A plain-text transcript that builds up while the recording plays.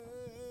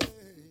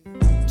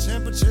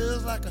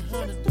Temperatures like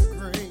 100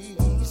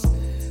 degrees.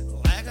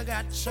 Like I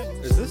got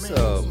chains. Is this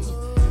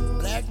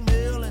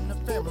blackmail in the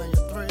family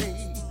of three?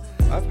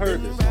 I've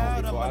heard this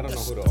song before. I don't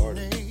know who the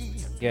artist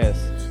is. Yes.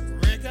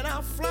 Reckon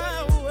I'll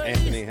fly away.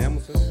 Anthony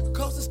Hamilton.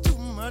 Cause it's too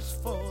much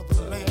for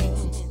the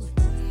lane.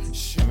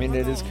 I mean,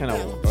 it is kind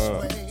of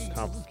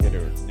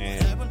complicated.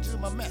 And his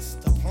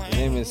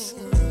name is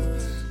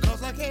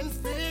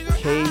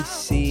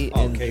KC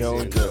and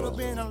JoJo.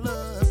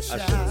 I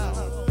should have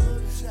known.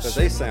 Because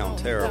they sound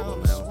terrible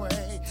now.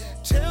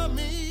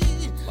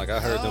 Like I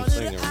heard them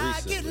singing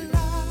recently.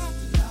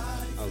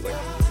 I was like,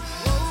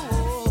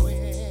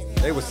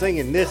 they were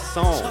singing this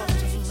song,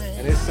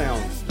 and it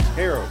sounds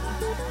terrible.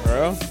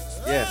 Bro?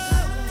 Yes.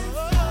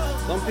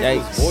 Some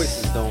people's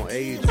voices don't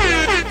age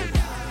well.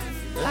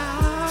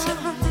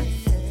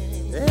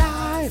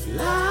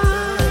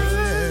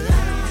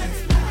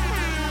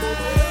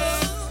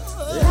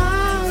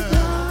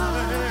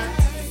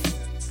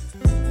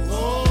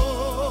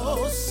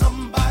 Oh,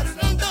 somebody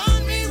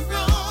done me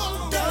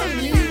wrong. I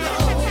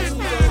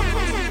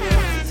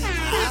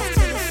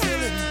still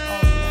feeling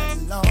all night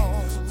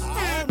long.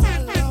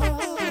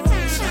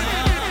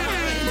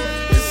 Time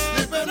is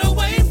slipping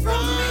away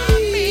from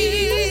me.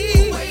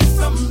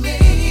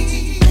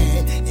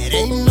 It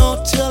ain't no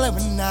telling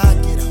when I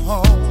get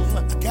home. I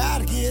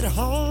gotta get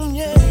home,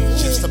 yeah.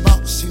 Just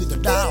about to see the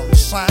dollar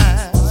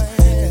signs.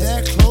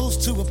 They're close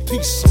to a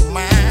peace of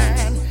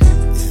mind.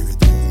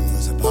 Everything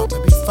was about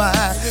to be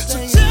fine. So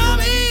tell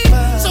me,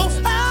 so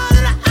how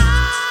did I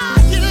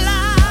get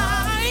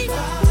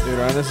life? Dude,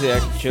 honestly,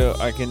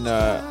 I can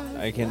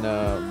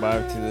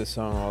vibe to this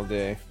song all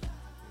day.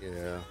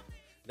 Yeah.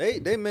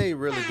 They made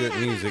really good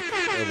music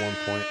at one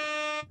point.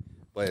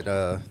 But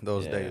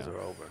those days are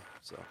over.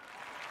 So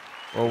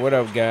Well, what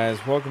up, guys?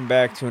 Welcome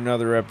back to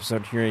another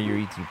episode here at your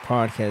ET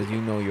Podcast.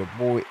 You know your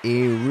boy,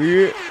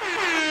 Eric.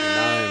 And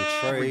I am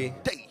Trey.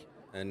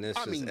 And this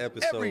is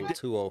episode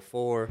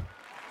 204.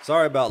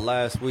 Sorry about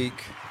last week.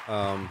 We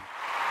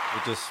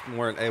just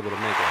weren't able to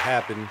make it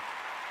happen.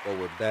 But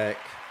we're back.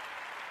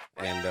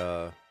 And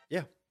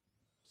yeah.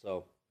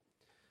 So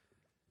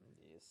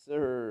Yes,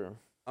 sir.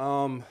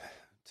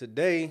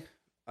 Today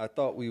I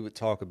thought we would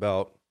talk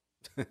about,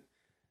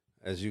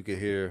 as you could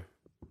hear,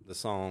 the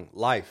song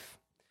Life.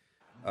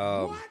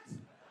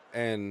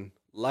 And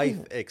life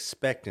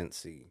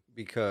expectancy,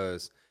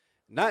 because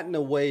not in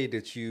the way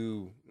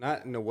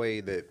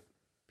that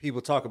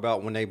people talk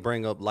about when they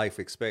bring up life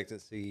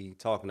expectancy,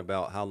 talking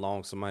about how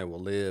long somebody will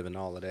live and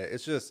all of that.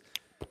 It's just,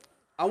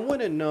 I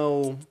want to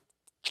know,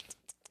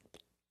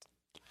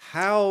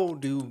 how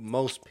do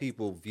most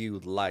people view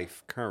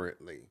life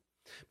currently?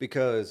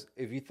 Because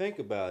if you think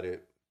about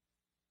it,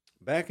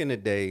 back in the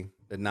day,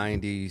 the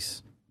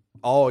 90s,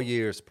 all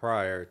years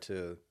prior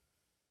to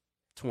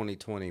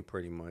 2020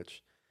 pretty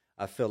much,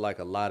 I feel like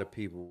a lot of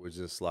people were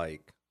just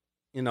like,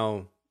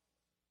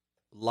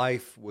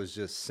 life was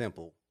just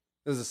simple.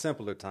 It was a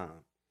simpler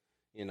time,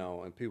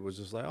 and people were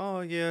just like,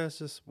 oh yeah, it's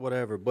just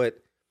whatever.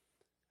 But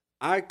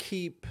I'm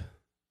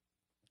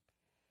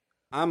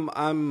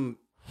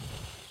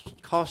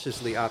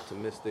cautiously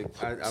optimistic.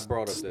 I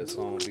brought up that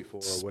song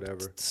before or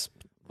whatever,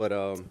 but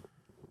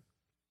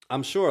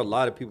I'm sure a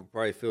lot of people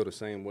probably feel the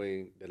same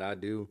way that I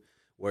do,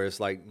 where it's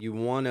like you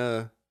want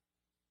to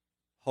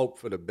hope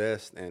for the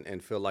best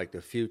and feel like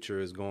the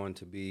future is going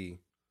to be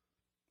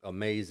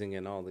amazing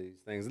and all these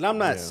things. And I'm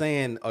not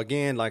saying,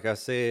 again, like I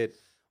said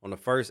on the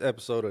first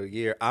episode of the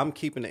year, I'm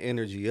keeping the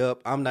energy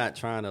up. I'm not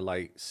trying to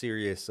like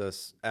serious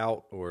us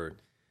out or,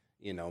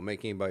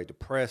 make anybody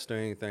depressed or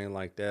anything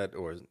like that,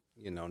 or,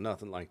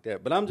 nothing like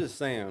that. But I'm just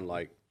saying,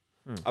 like,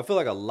 I feel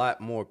like a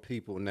lot more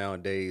people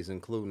nowadays,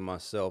 including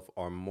myself,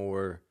 are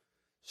more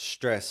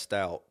stressed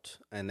out,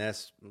 and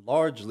that's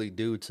largely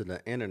due to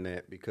the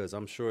internet, because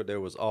I'm sure there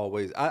was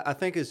always, I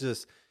think it's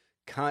just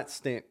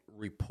constant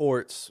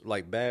reports,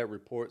 like bad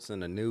reports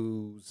in the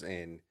news,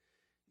 and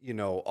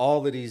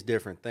all of these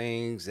different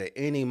things. At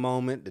any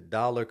moment the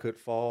dollar could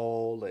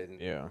fall,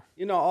 and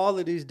all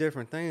of these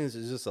different things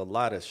is just a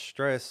lot of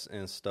stress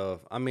and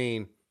stuff. I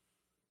mean,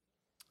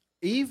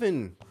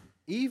 even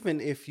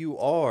if you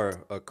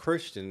are a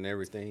Christian and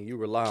everything, you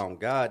rely on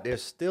God,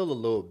 there's still a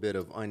little bit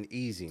of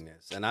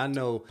uneasiness. And I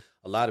know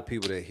a lot of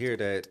people that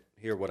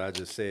hear what I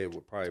just said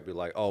would probably be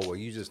like, oh, well,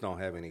 you just don't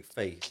have any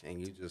faith and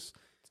you just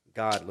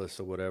godless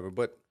or whatever.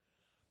 But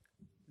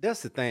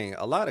that's the thing.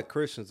 A lot of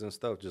Christians and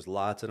stuff just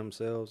lie to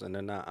themselves, and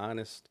they're not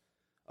honest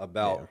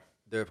about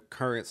their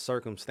current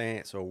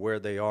circumstance or where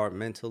they are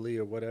mentally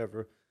or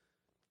whatever.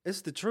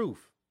 It's the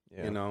truth,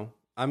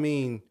 I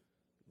mean,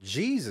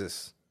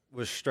 Jesus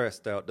was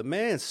stressed out. The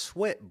man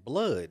sweat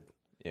blood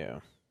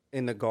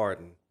in the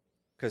garden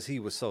because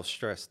he was so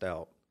stressed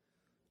out.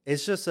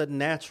 It's just a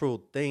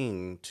natural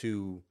thing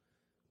to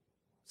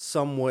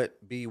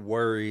somewhat be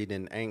worried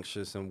and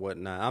anxious and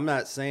whatnot. I'm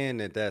not saying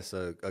that that's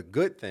a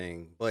good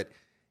thing, but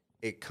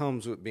it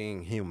comes with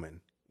being human,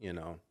 and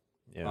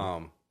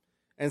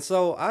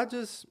so I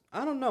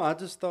don't know. I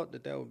just thought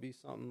that would be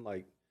something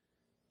like,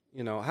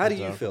 how do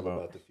you feel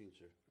about the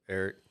future,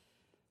 Eric?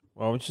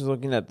 Well, we're just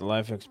looking at the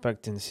life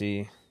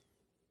expectancy.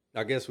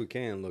 I guess we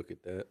can look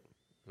at that.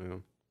 Yeah.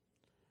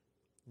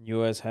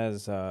 U.S.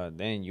 has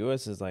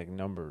U.S. is like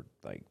number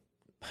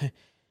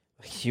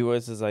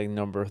U.S. is like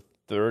number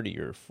 30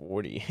 or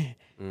 40.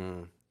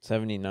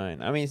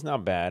 79. I mean, it's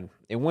not bad.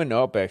 It went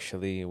up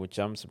actually, which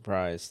I'm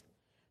surprised,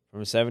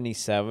 from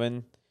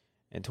 77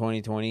 in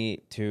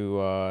 2020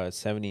 to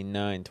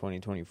 79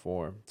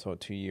 2024. So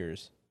 2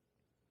 years.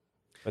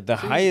 But the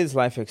highest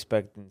life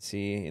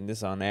expectancy, and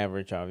this on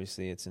average,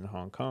 obviously, it's in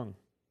Hong Kong,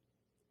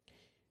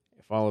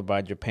 followed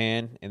by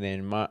Japan, and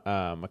then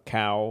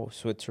Macau,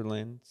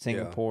 Switzerland,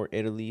 Singapore,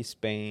 Italy,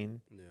 Spain,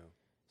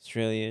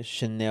 Australia,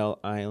 Chanel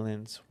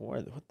Islands.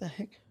 What the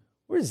heck?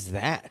 Where's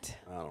that?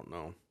 I don't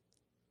know.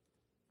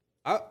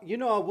 I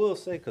will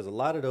say, because a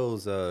lot of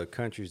those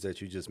countries that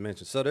you just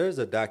mentioned. So there's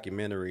a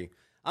documentary.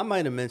 I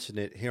might have mentioned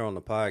it here on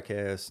the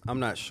podcast. I'm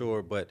not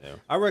sure, but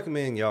I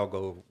recommend y'all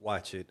go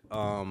watch it.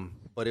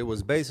 But it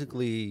was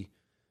basically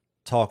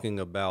talking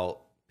about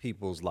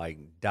people's like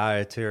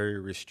dietary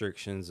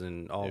restrictions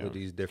and all of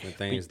these different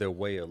things, their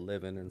way of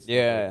living and stuff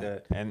like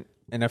that.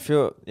 And I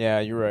feel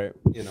you're right.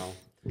 You know,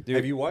 dude,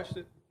 have you watched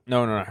it?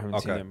 No, I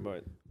haven't seen it.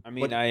 But I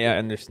mean, I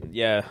understand.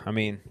 Yeah, I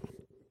mean,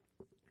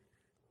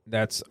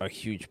 that's a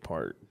huge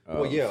part.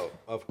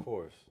 Of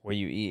course. Where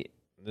you eat.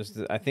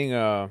 I think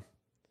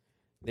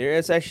there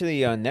is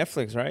actually on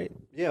Netflix, right?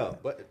 Yeah,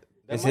 but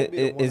is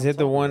it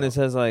the one that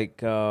says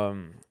like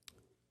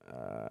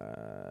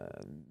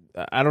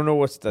I don't know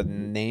what's the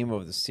name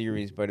of the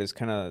series, but it's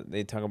kind of,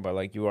 they talk about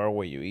like you are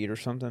what you eat or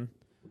something.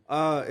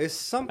 It's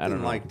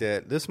something like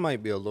that. This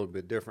might be a little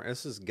bit different.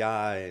 It's this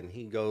guy, and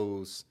he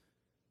goes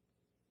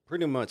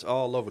pretty much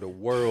all over the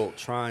world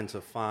trying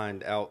to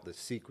find out the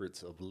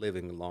secrets of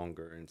living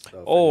longer and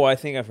stuff. Oh, and I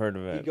think I've heard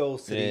of it. He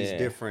goes to these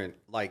different,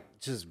 like,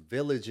 just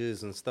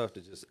villages and stuff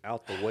that just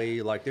out the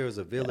way. Like, there was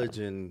a village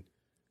in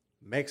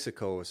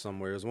Mexico or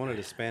somewhere. It was one of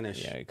the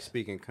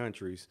Spanish-speaking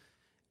countries.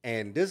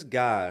 And this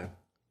guy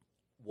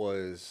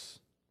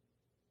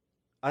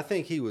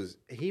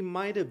he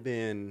might have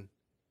been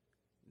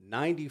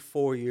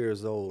 94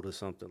 years old or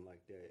something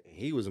like that. And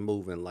he was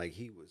moving like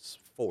he was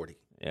 40.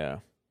 Yeah.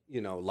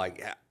 You know,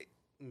 like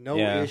no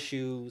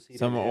issues. He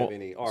didn't have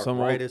any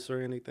arthritis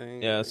or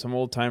anything. Yeah, some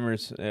old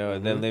timers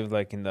that live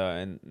like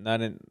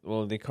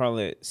they call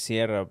it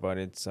Sierra, but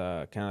it's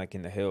kind of like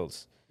in the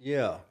hills.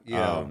 Yeah.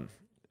 They're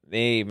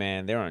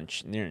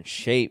in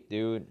shape,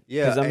 dude.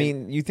 Yeah, because I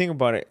mean, you think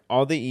about it,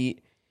 all they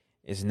eat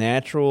is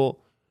natural,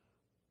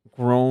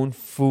 grown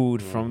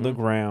food from the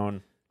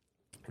ground,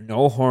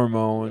 no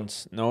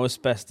hormones, no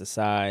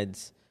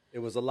pesticides. It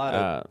was a lot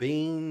of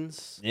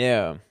beans.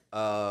 Yeah.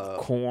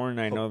 Corn.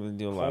 I know they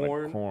do a lot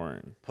of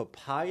corn.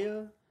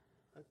 Papaya,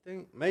 I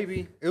think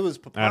maybe it was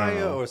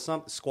papaya or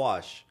some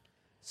squash,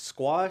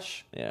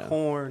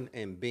 corn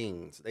and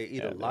beans. They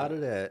eat a lot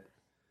of that,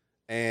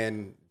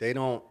 and they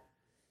don't.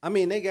 I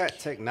mean, they got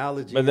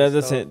technology, but that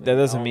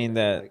doesn't mean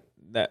that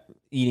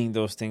eating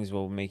those things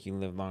will make you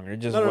live longer.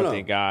 It's just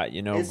they got,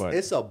 you know.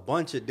 It's a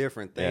bunch of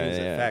different things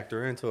that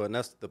factor into it, and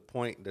that's the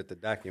point that the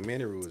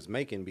documentary was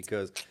making.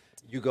 Because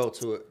you go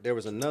to it, there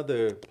was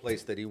another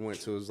place that he went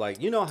to. It was like,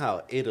 you know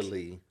how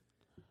Italy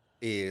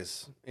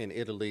is. In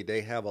Italy,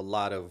 they have a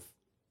lot of.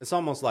 It's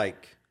almost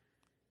like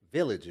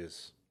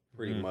villages,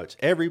 pretty much.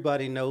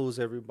 Everybody knows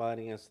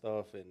everybody and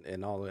stuff,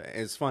 and all that.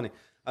 And it's funny.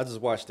 I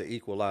just watched The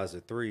Equalizer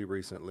 3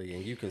 recently,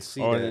 and you can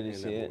see that. Did you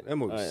see it? That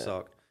movie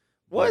sucked.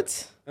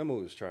 What? That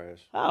movie was trash.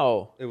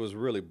 How? It was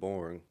really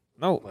boring.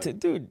 No,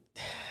 dude.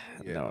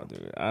 No,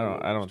 dude.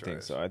 I don't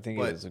think so. I think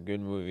it was a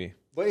good movie.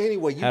 But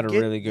anyway,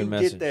 you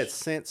message. Get that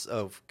sense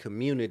of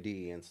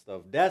community and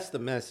stuff. That's the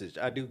message.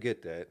 I do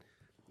get that,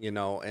 you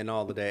know, and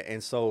all of that.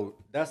 And so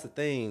that's the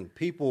thing.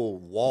 People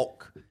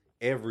walk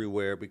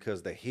everywhere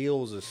because the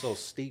hills are so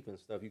steep and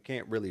stuff. You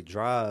can't really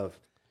drive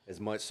as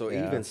much. So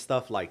even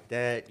stuff like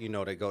that, you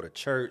know, they go to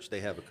church,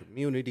 they have a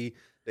community.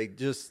 They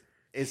just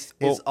it's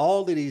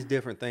all of these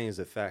different things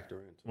that factor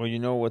into. Well, you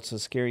know what's a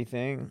scary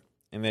thing,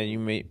 and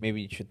that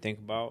maybe you should think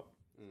about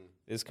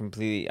is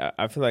completely.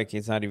 I feel like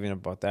it's not even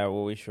about that.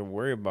 What we should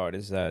worry about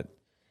is that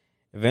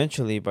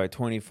eventually by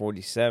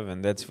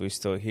 2047, that's if we're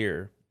still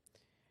here.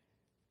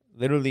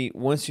 Literally,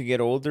 once you get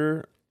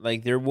older,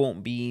 like there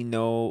won't be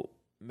no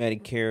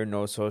Medicare,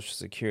 no Social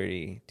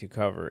Security to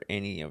cover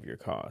any of your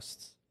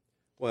costs.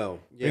 Well,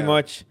 yeah. Pretty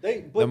much,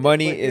 the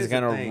money is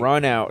gonna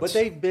run out. But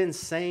they've been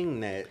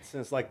saying that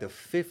since like the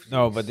 50s.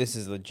 No, but this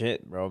is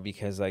legit, bro.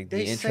 Because like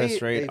the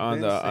interest rate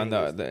on the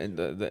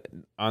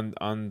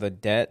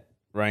debt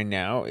right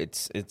now,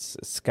 it's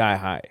sky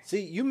high.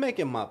 See, you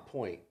making my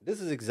point. This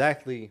is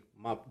exactly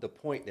the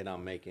point that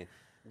I'm making.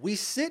 We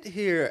sit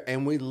here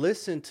and we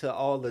listen to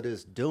all of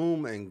this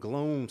doom and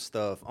gloom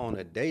stuff on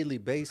a daily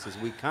basis.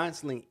 We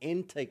constantly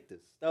intake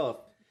this stuff,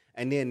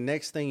 and then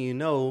next thing you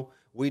know,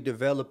 we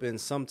developing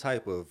some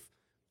type of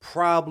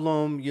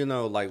problem, you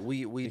know, like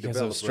we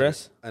develop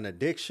stress, an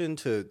addiction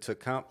to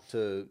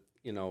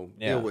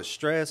deal with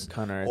stress,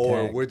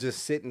 or we're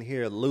just sitting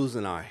here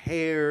losing our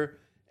hair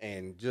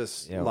and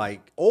just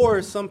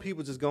or some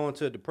people just go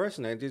into a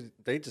depression and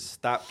they just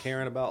stop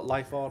caring about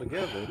life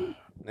altogether.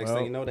 And Next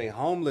thing you know, they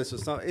homeless or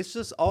something. It's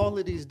just all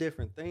of these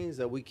different things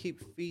that we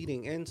keep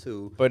feeding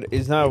into. But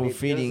it's not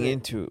feeding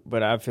into.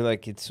 But I feel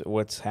like it's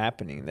what's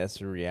happening. That's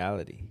the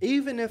reality.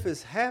 Even if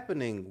it's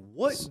happening,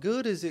 what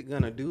good is it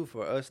gonna do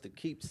for us to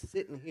keep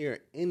sitting here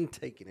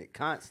intaking it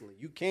constantly?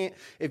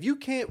 If you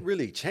can't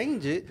really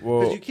change it,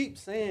 because you keep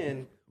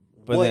saying.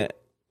 But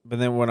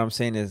then what I'm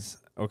saying is,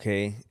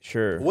 okay,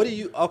 sure. What do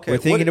you? Okay, we're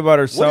thinking about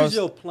ourselves. What is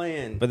your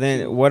plan? But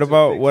then what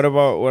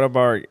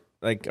about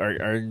like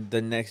our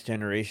the next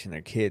generation,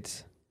 our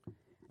kids?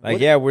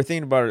 Like, we're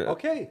thinking about it.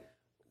 Okay,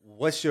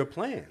 what's your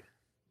plan?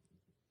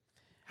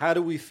 How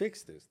do we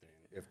fix this then?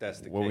 If that's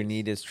the case, what we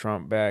need is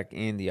Trump back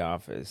in the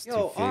office.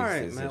 Yo, all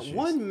right, man. Issues.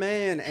 One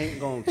man ain't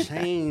gonna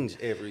change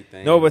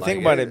everything. No, but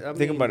think about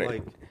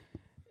it.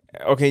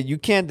 Okay, you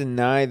can't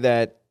deny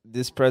that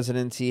this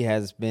presidency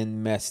has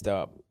been messed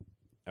up.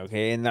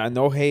 Okay, and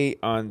no hate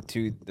on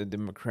to the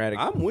Democratic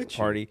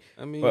Party.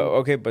 I mean,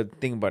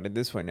 but think about it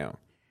this way now.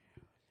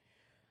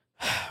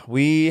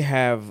 We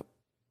are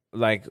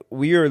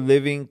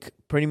living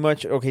pretty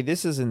much. Okay,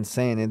 this is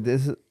insane, and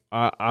this is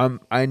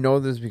I know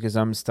this because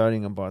I'm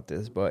studying about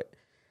this. But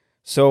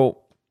so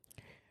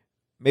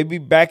maybe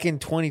back in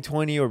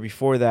 2020 or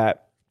before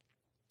that,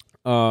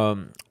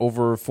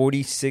 over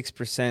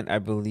 46%, I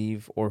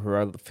believe,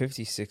 or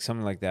 56,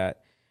 something like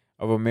that,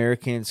 of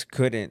Americans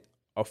couldn't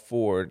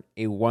afford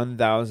a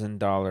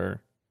 $1,000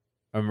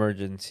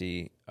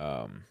 emergency,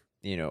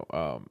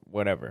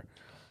 whatever.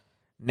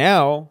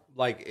 Now,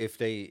 like if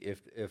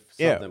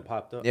something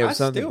popped up, I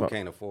still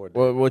can't afford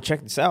that. Well,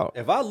 check this out.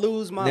 If I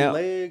lose my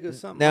leg or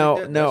something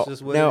that's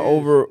just what it is.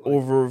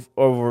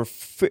 Over,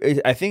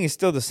 I think it's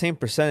still the same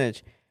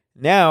percentage.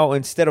 Now,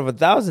 instead of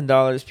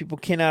 $1,000, people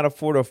cannot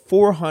afford a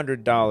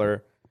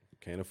 $400.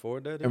 Can't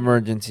afford that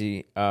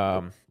emergency,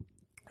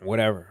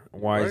 whatever.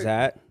 Why is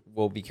that?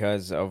 Well,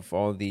 because of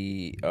all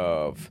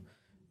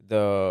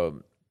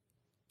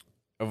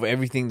of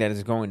everything that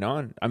is going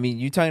on. I mean,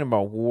 you're talking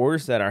about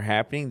wars that are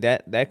happening.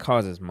 That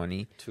causes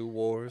money. 2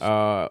 wars.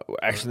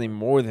 Actually,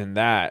 more than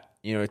that.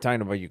 You know, you're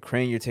talking about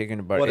Ukraine. You're talking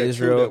about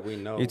Israel.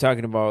 You're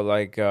talking about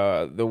like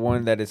the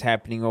one that is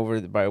happening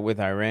with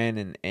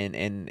Iran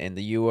and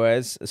the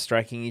U.S.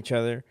 striking each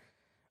other.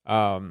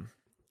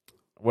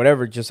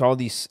 Whatever, just all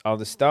this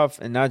stuff,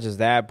 and not just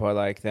that, but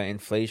like the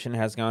inflation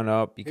has gone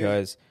up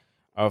because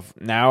of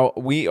now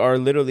we are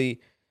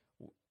literally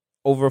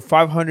over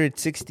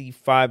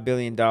 $565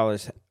 billion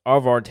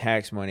of our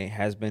tax money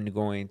has been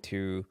going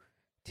to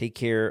take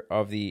care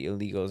of the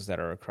illegals that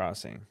are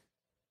crossing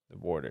the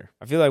border.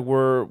 I feel like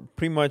we're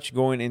pretty much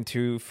going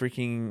into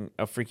freaking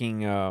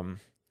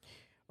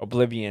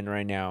oblivion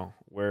right now,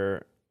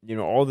 where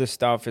all this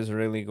stuff is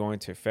really going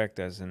to affect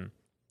us, and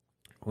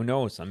who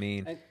knows? I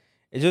mean,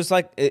 it's just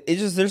like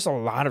there's a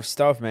lot of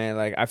stuff, man.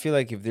 Like I feel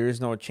like if there is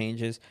no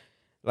changes,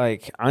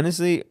 like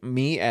honestly,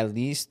 me at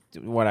least,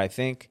 what I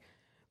think.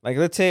 Like,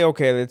 let's say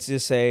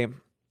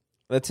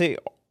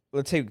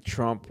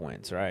Trump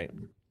wins, right?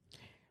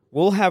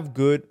 We'll have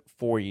good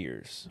 4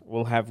 years.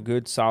 We'll have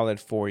good,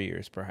 solid 4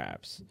 years,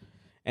 perhaps.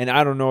 And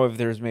I don't know if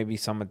there's maybe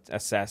some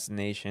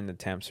assassination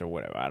attempts or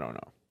whatever. I don't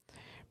know.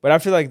 But I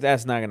feel like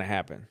that's not going to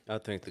happen. I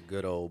think the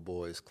good old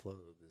boys club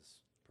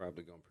is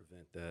probably going to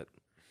prevent that.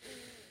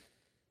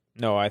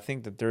 No, I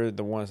think that they're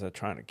the ones that are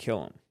trying to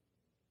kill him.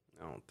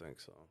 I don't think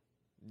so.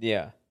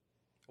 Yeah.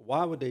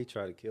 Why would they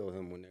try to kill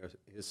him when they're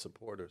his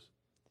supporters?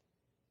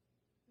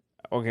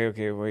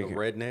 Okay, wait. The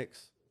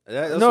rednecks?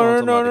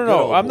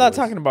 No. I'm not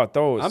talking about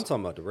those. I'm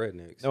talking about the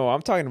rednecks. No,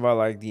 I'm talking about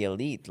like the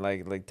elite,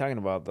 like talking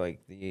about like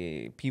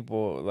the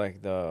people,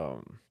 like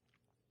the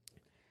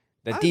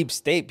deep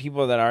state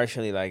people that are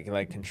actually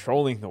like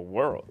controlling the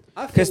world.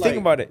 Because think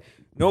about it.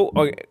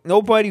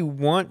 Nobody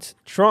wants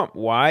Trump.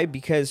 Why?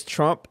 Because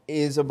Trump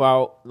is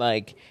about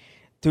like,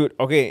 dude.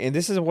 Okay, and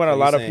this is what a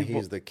lot of people.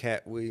 He's the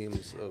Cat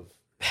Williams of.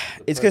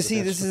 It's because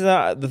this is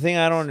the thing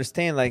I don't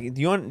understand. Like,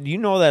 do you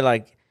know that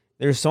like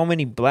there's so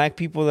many black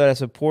people that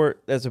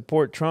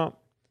support Trump?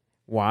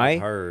 Why?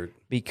 I've heard.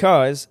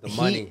 Because the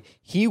money.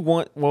 He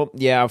want. Well,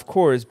 yeah, of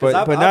course,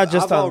 but not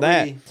just on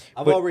that.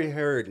 I've already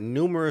heard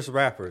numerous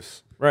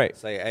rappers. Right.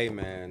 Say, hey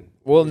man.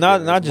 Well,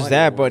 not just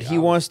that, but he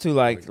wants to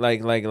like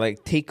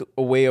take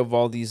away of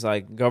all these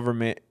like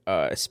government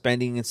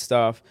spending and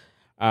stuff.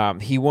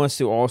 He wants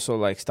to also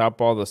like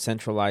stop all the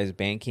centralized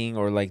banking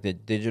or like the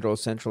digital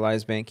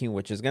centralized banking,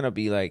 which is gonna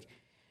be like,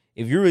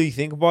 if you really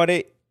think about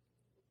it,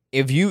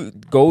 if you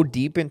go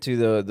deep into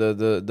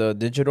the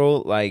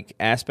digital like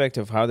aspect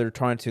of how they're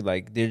trying to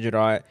like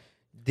digitalize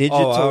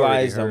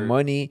the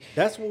money.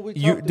 That's what we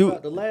talked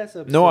about the last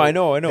episode. No, I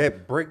know.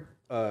 That brick.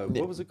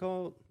 What was it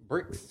called?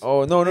 Bricks.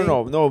 Oh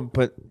no!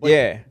 But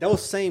yeah,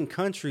 those same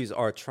countries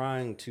are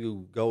trying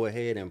to go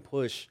ahead and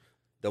push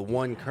the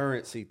one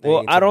currency thing.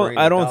 Well, I don't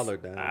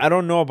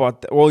know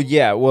about that. Well,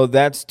 yeah,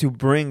 that's to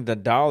bring the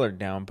dollar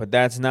down, but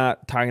that's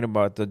not talking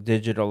about the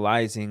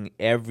digitalizing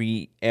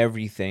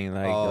everything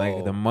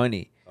like the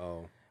money.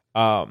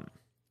 And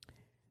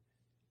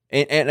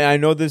I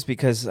know this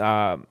because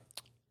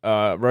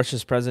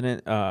Russia's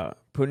president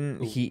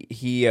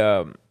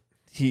Putin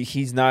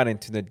he's not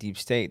into the deep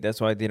state.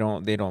 That's why they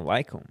don't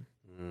like him.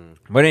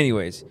 But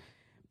anyways,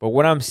 but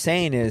what I'm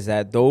saying is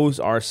that those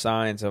are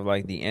signs of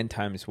like the end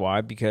times. Why?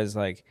 Because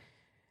like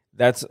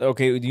that's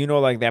okay. You know,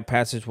 like that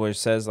passage where it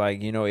says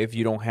like, you know, if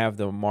you don't have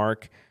the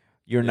mark,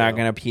 you're not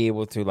gonna be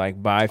able to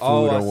like buy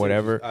food or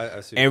whatever.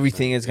 I see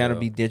everything is gonna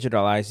be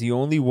digitalized. The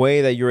only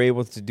way that you're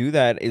able to do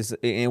that is,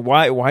 and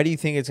why do you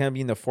think it's gonna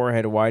be in the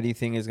forehead? Why do you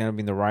think it's gonna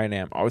be in the right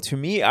arm? Or to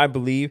me, I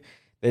believe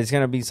that it's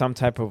gonna be some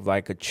type of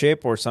like a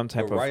chip or some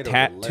type of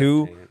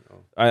tattoo.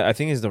 I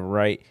think it's the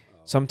right.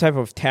 Some type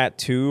of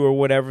tattoo or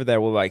whatever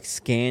that will like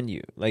scan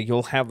you. Like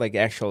you'll have like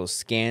actual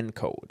scan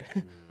code.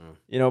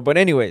 You know, but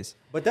anyways.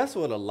 But that's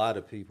what a lot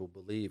of people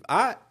believe.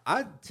 I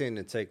tend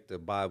to take the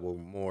Bible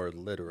more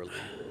literally.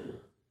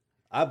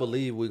 I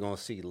believe we're gonna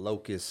see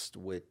locusts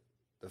with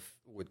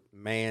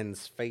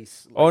man's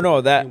face. Like oh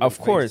no, that of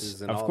course.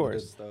 Stuff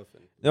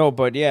and, no,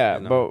 but yeah,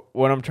 you know. But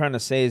what I'm trying to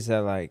say is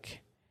that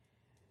like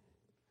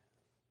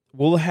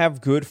we'll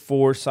have good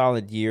 4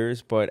 solid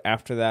years, but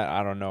after that,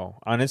 I don't know.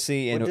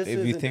 Honestly, and if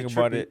you think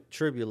about it,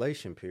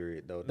 tribulation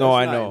period though. That's no,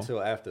 I know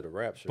until after the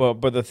rapture.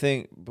 But the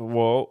thing,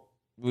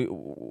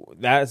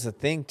 that's the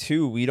thing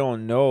too. We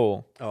don't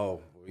know.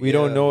 We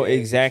don't know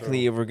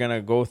exactly if we're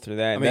gonna go through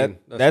that. I mean,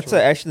 that's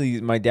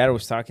actually my dad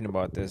was talking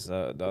about this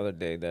the other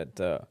day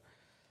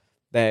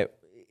that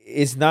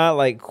it's not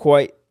like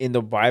quite in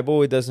the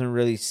Bible. It doesn't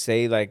really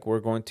say like we're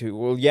going to.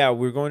 Well, yeah,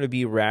 we're going to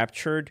be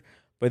raptured.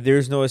 But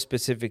there's no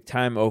specific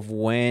time of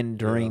when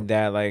during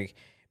that, like,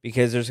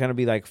 because there's gonna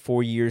be like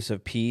 4 years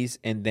of peace,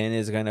 and then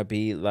it's gonna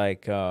be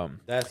like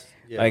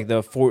like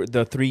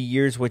the 3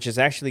 years, which is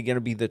actually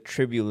gonna be the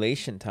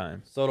tribulation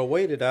time. So the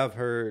way that I've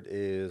heard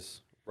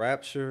is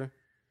rapture,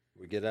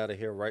 we get out of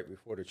here right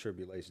before the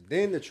tribulation,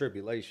 then the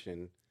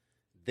tribulation,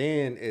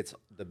 then it's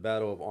the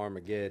battle of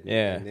Armageddon,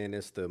 and then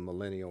it's the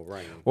millennial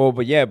reign. Well,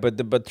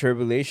 but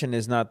tribulation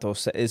is not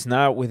those. It's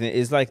not within.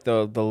 It's like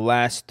the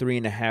last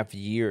 3.5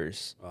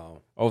 years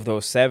of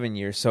those 7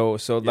 years. So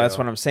that's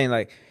what I'm saying.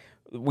 Like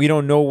we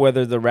don't know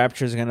whether the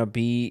rapture is gonna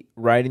be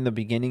right in the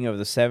beginning of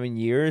the 7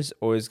 years,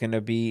 or it's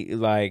gonna be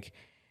like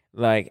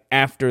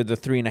after the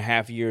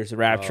 3.5 years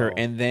rapture,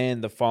 and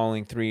then the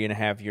following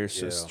 3.5 years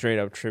so straight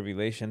up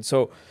tribulation.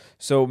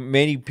 So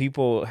many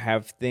people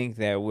think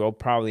that we'll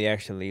probably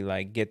actually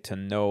like get to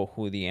know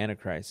who the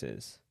Antichrist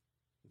is.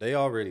 They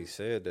already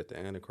said that the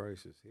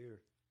Antichrist is here.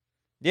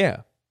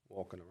 Yeah,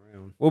 walking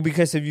around. Well,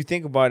 because if you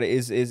think about it,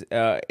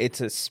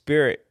 it's a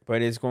spirit,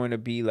 but it's going to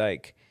be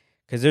like,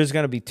 because there's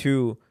going to be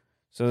two.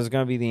 So there's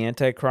going to be the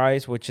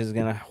Antichrist, which is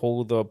going to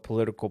hold the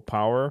political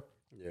power.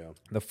 Yeah.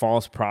 The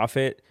false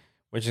prophet,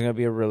 which is going to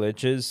be a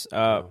religious.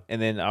 And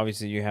then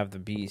obviously you have the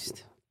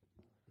beast,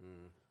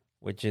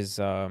 which is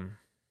the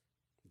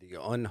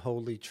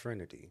unholy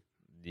trinity.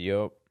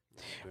 Yep.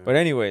 Yeah. But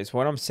anyways,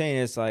 what I'm saying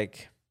is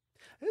like,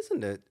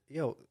 isn't it,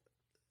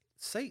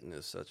 Satan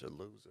is such a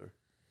loser.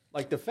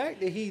 Like the fact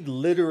that he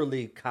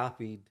literally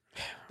copied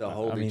the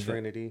Holy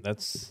Trinity.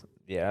 That's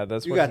you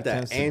what you got.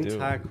 The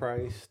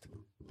Antichrist,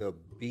 the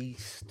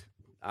beast.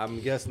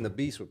 I'm guessing the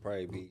beast would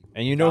probably be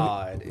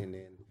God, and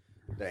then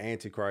the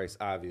Antichrist,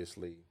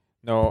 obviously.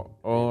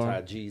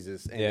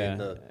 Anti-Jesus, and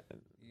then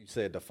you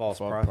said the false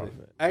prophet.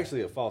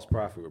 Actually, a false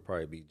prophet would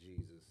probably be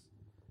Jesus.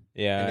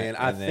 Yeah, and then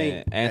I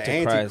think the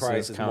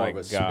Antichrist is more of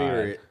a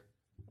spirit.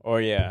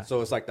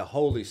 So it's like the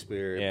Holy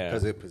Spirit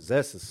because it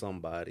possesses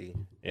somebody.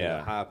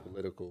 A high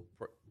political.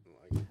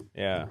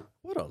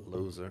 What a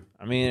loser.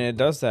 I mean, it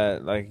does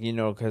that,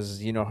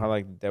 because how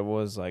like there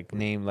was like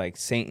named like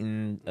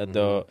Satan,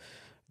 the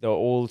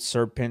old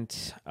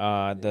serpent,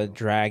 the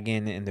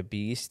dragon, and the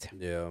beast.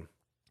 Yeah.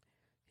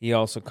 He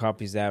also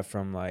copies that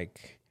from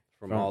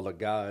all the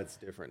gods,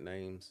 different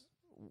names.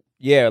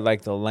 Yeah,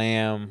 like the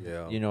lamb.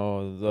 Yeah.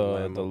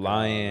 The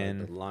lion.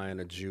 God, the Lion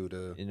of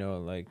Judah.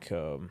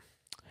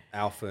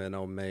 Alpha and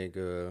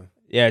Omega.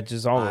 Yeah,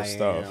 just all this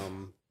stuff.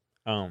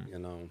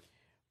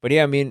 But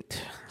yeah, I mean,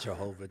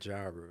 Jehovah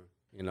Jireh.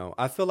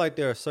 I feel like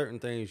there are certain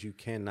things you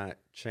cannot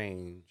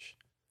change,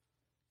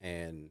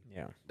 and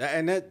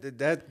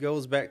that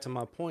goes back to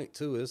my point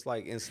too. It's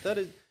like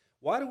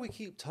why do we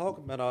keep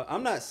talking about?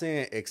 I'm not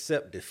saying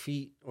accept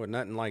defeat or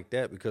nothing like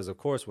that, because of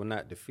course we're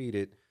not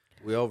defeated.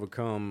 We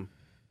overcome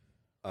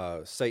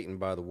Satan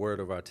by the word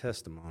of our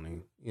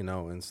testimony,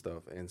 and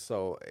stuff. And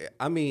so,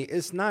 I mean,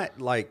 it's not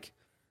like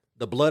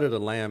the blood of the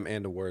Lamb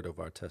and the word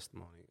of our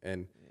testimony.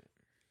 And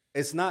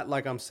it's not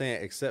like I'm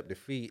saying accept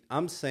defeat.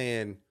 I'm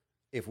saying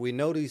if we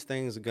know these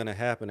things are going to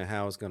happen and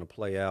how it's going to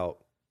play out,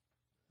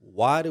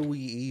 why do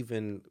we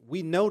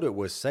know that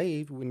we're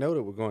saved. We know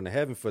that we're going to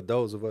heaven for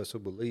those of us who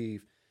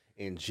believe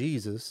in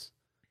Jesus.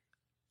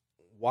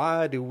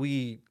 I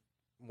don't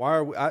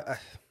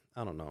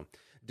know.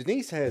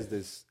 Denise has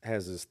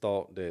this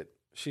thought that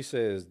she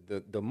says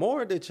the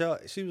more that y'all,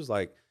 she was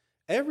like,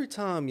 every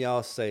time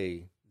y'all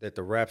say that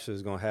the rapture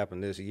is going to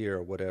happen this year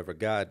or whatever,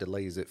 God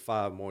delays it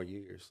 5 more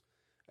years.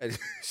 And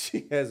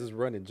she has this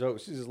running joke.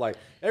 She's just like,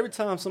 every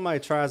time somebody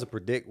tries to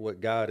predict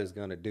what God is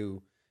going to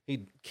do,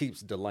 he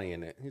keeps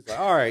delaying it. He's like,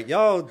 all right,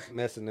 y'all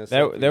messing this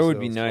up. That would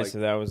be nice like,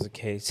 if that was the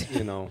case.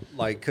 you know,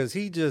 like, because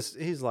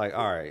he's like,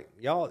 all right,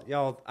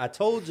 y'all, I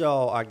told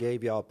y'all I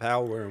gave y'all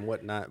power and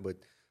whatnot, but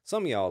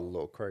some of y'all a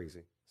little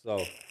crazy.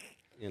 So,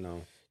 you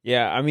know.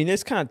 Yeah, I mean,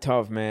 it's kind of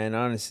tough, man,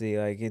 honestly.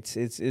 Like,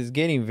 it's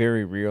getting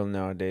very real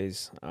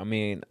nowadays. I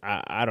mean,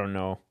 I don't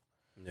know.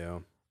 Yeah.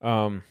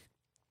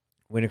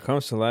 When it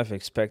comes to life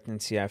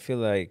expectancy, I feel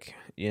like,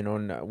 you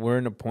know, we're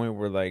in a point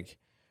where, like,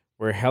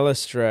 we're hella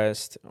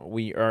stressed.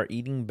 We are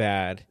eating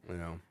bad.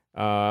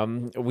 Yeah.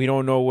 We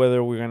don't know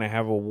whether we're gonna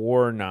have a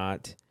war or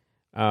not.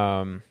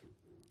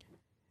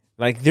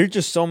 Like, there's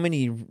just so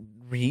many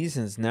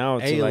reasons now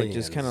to Aliens, like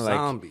just kind of like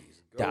zombies,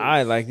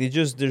 die. Like,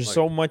 there's like,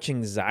 so much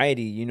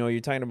anxiety. You know,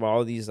 you're talking about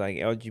all these like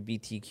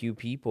LGBTQ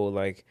people,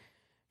 like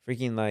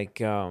freaking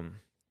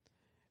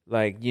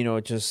like, you know,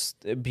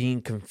 just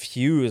being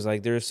confused.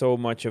 Like, there's so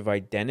much of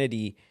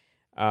identity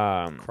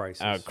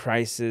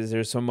crisis.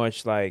 There's so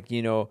much like,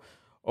 you know,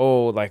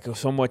 like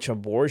so much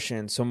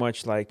abortion, so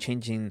much like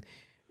changing,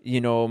 you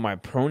know, my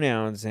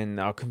pronouns and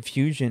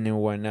confusion and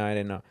whatnot,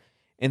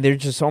 and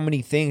there's just so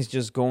many things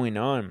just going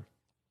on.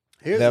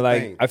 Here's that the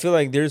like thing. I feel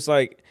like there's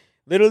like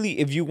literally,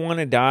 if you want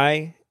to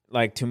die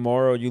like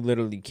tomorrow, you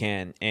literally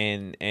can,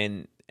 and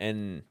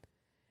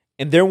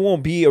there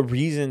won't be a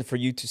reason for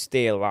you to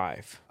stay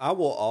alive. I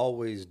will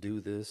always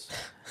do this.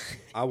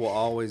 I will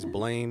always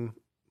blame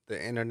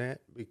the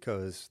internet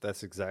because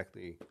that's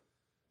exactly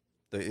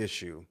the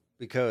issue.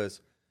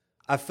 Because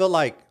I feel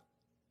like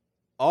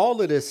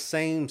all of this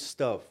same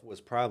stuff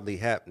was probably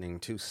happening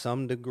to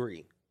some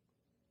degree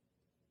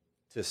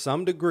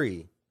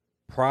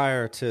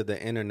prior to the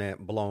internet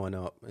blowing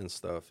up and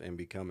stuff and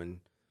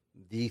becoming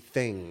the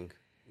thing,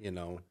 you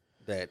know,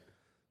 that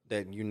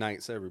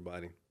unites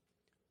everybody.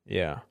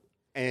 Yeah.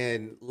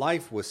 And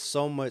life was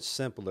so much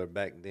simpler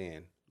back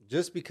then.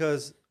 Just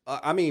because,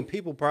 I mean,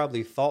 people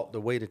probably thought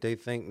the way that they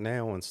think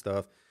now and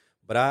stuff.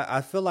 But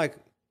I feel like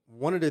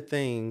one of the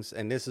things,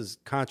 and this is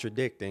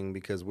contradicting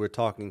because we're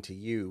talking to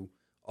you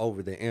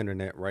over the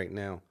internet right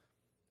now.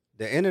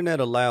 The internet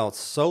allowed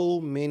so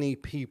many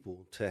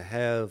people to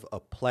have a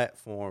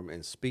platform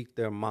and speak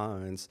their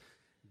minds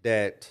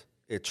that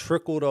it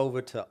trickled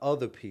over to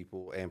other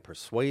people and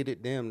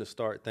persuaded them to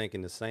start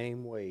thinking the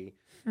same way.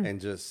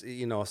 And just,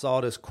 you know, it's all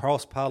this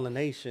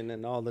cross-pollination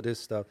and all of this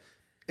stuff.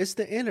 It's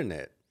the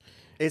internet.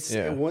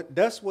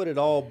 That's what it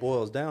all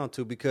boils down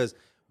to, because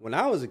when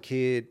I was a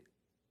kid,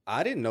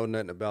 I didn't know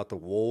nothing about the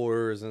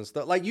wars and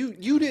stuff. Like, you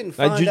didn't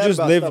find like you out just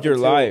about lived stuff your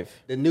until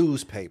life. the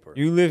newspaper.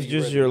 You lived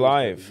just your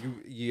life.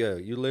 You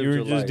lived your life. You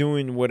were just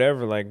doing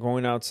whatever, like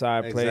going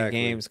outside, play Exactly.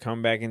 games,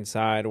 come back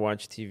inside,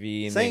 watch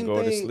TV, and Same then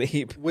go to thing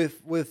sleep.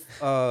 with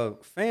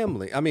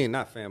family. I mean,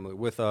 not family,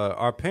 with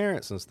our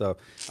parents and stuff.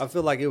 I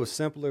feel like it was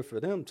simpler for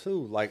them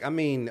too. Like, I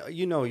mean,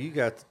 you know, you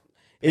got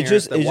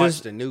parents that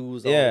watch the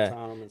news all the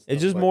time and stuff.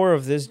 It's just more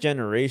of this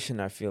generation,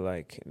 I feel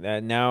like,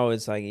 that now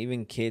it's like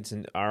even kids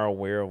are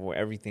aware of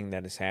everything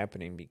that is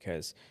happening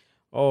because,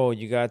 oh,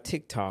 you got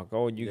TikTok,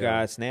 oh, you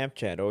got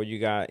Snapchat, oh, you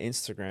got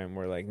Instagram,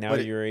 where like now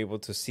you're able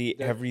to see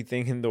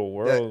everything in the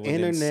world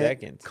within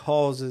seconds.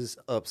 Causes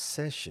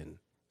obsession.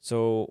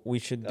 So we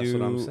should That's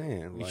what I'm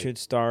saying. We like, should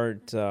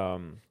start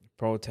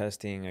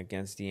protesting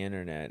against the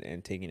internet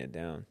and taking it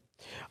down.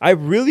 I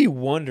really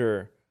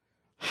wonder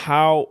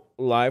how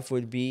life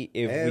would be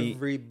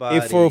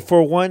if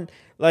for one,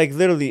 like,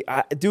 literally,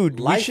 dude,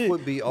 life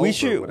would be over.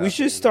 We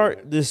should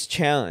start this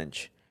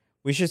challenge.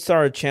 We should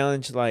start a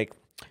challenge like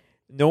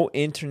no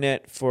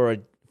internet for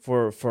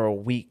a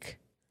week,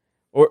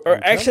 or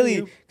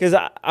actually, because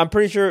I'm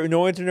pretty sure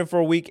no internet for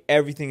a week,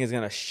 everything is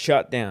gonna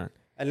shut down.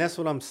 And that's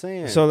what I'm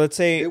saying. So let's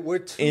say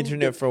we're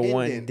internet for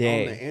one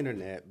day on the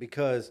internet,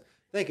 because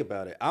think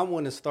about it. I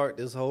want to start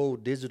this whole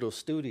digital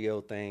studio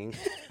thing.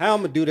 How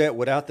I'm gonna do that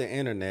without the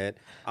internet?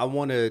 I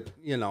want to,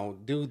 you know,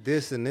 do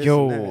this and this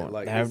and that.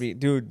 Like, that'd be,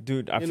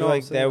 dude. I feel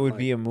like that would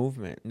be a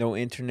movement. No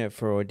internet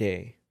for a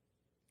day.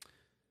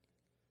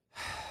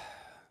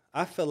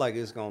 I feel like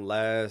it's gonna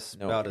last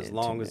about as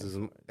long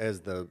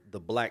as the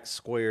black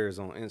squares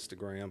on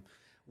Instagram.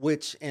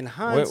 Which, in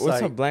hindsight,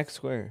 what's a black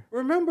square?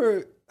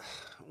 Remember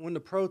when the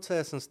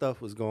protests and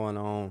stuff was going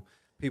on?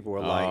 People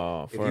were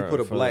like, if you put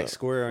a black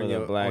square on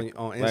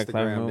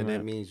Instagram, then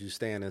that means you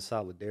stand in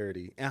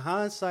solidarity. In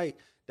hindsight,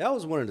 that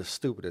was one of the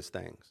stupidest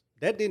things.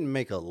 That didn't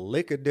make a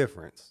lick of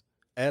difference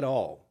at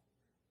all.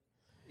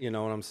 You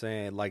know what I'm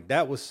saying? Like,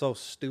 that was so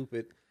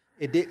stupid.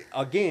 It did.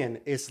 Again,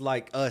 it's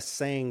like us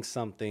saying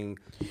something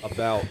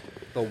about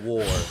the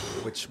war,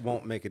 which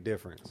won't make a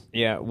difference.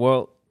 Yeah,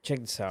 well,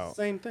 check this out.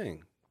 Same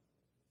thing.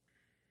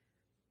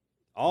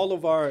 All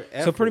of our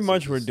efforts. So pretty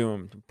much we're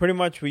doomed. Pretty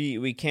much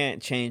we can't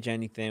change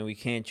anything. We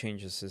can't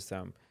change the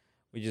system.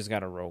 We just got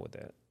to roll with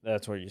it.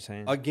 That's what you're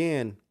saying?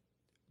 Again,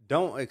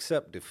 don't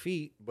accept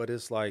defeat, but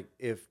it's like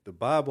if the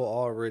Bible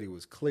already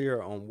was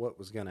clear on what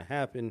was going to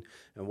happen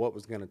and what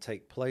was going to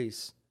take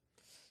place.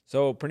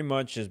 So pretty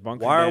much just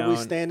bunker down. Why are we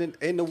standing,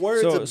 in the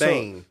words of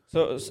Bane,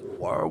 so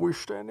why are we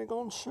standing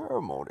on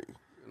ceremony?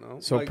 You know?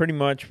 So pretty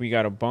much we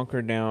got to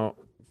bunker down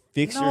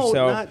Fix No,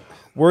 yourself. not-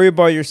 Worry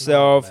about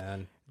yourself. No,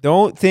 man.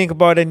 Don't think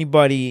about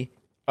anybody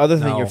other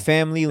than No, your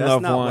family, that's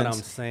loved not ones. what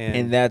I'm saying.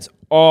 And that's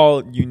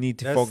all you need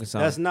to focus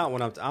on. That's not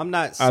what I'm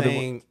not Other-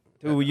 saying.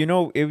 Dude, you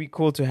know, it'd be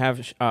cool to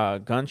have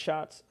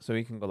gunshots so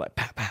we can go like,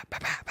 pow, pow, pow,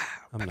 pow, pow,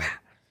 I'm pow, not. pow.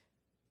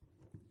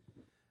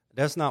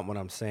 That's not what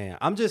I'm saying.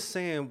 I'm just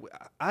saying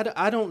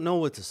I don't know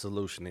what the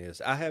solution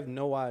is. I have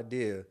no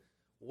idea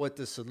what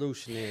the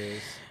solution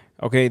is.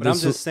 Okay, But I'm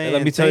just saying,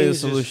 let me tell you the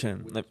things just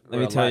solution. Let were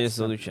me a tell lot you the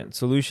solution.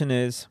 Solution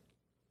is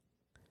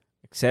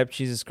accept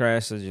Jesus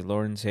Christ as your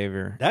Lord and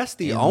Savior. That's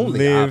the and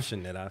only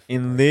option that I feel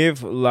and like.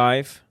 live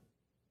life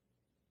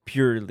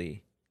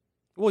purely.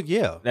 Well,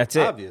 yeah. That's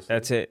it. Obviously.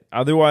 That's it.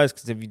 Otherwise,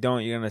 because if you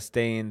don't, you're gonna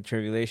stay in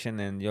tribulation,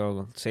 and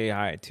you'll say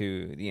hi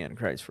to the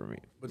Antichrist for me.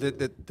 But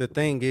the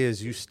thing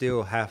is, you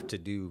still have to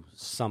do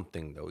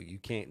something, though. You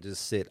can't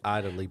just sit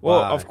idly by.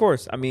 Well, of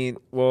course. I mean,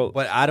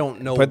 But I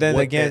don't know but then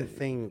what again, that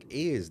thing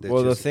is. That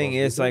well, you're the thing supposed to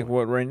be is, like, doing.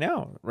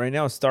 what right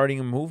now, starting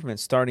a movement,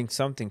 starting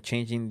something,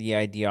 changing the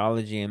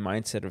ideology and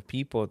mindset of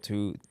people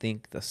to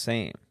think the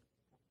same,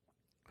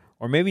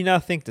 or maybe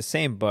not think the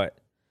same, but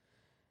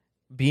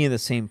be in the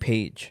same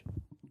page.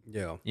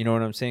 Yeah. You know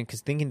what I'm saying?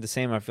 Because thinking the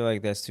same, I feel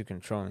like that's too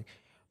controlling.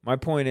 My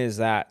point is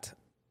that,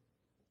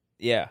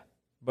 yeah,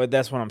 but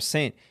that's what I'm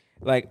saying.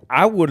 Like,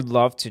 I would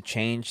love to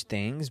change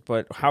things,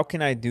 but how can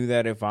I do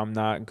that if I'm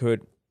not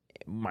good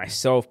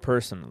myself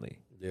personally?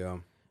 Yeah.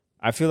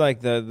 I feel like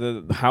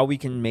the how we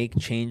can make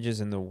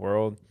changes in the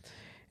world,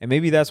 and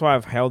maybe that's why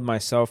I've held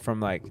myself from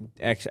like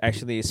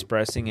actually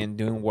expressing and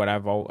doing what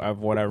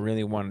what I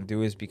really want to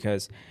do is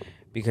because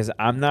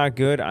I'm not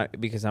good,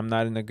 because I'm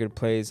not in a good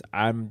place.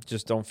 I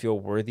just don't feel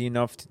worthy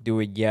enough to do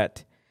it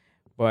yet.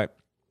 But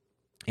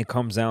it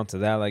comes down to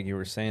that, like you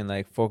were saying,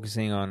 like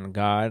focusing on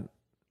God,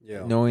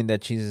 Yeah. knowing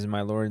that Jesus is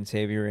my Lord and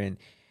Savior,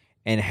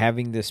 and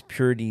having this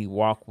purity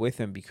walk with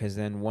Him. Because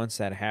then once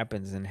that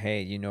happens, then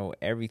hey, you know,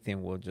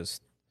 everything will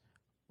just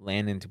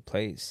land into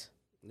place.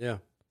 Yeah.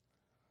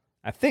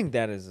 I think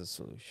that is a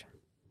solution.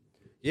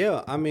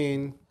 Yeah. I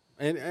mean,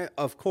 and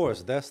of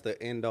course, that's the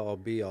end all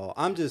be all.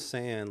 I'm just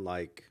saying,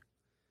 like,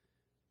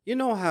 you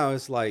know how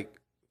it's like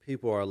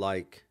people are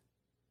like,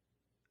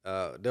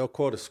 they'll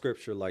quote a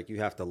scripture like you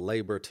have to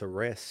labor to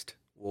rest.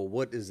 Well,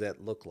 what does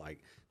that look like?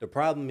 The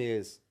problem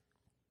is,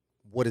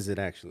 what does it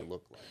actually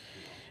look like?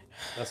 You know,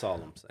 that's all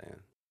I'm saying.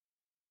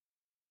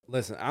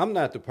 Listen, I'm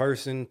not the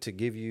person to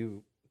give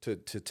you to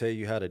tell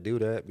you how to do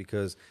that,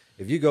 because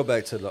if you go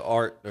back to the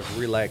art of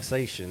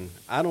relaxation,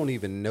 I don't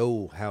even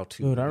know how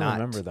to. Dude, I not,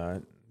 remember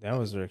that. That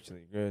was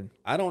actually good.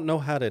 I don't know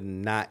how to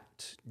not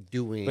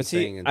do anything. But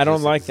see, and I don't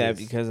just like that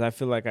exist. because I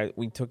feel like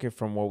we took it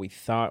from what we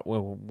thought we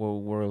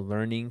were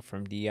learning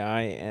from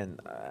DI, and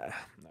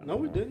No,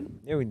 we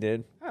didn't. yeah, we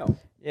did. How?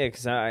 Yeah,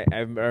 because I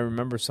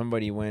remember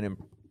somebody went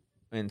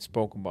and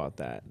spoke about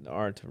that. The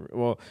art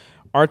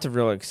of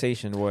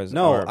relaxation was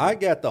No, I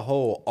got the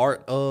whole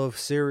Art of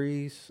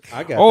series.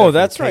 I got. Oh, that from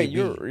that's right. KB.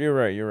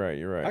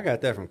 You're right. I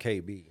got that from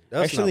KB.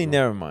 That's Actually,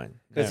 never mind.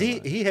 because Never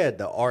mind. he had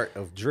the art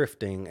of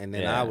drifting, and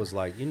then Yeah. I was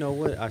like, you know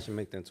what? I should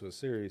make that into a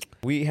series.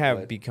 We have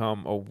but-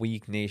 become a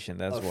weak nation.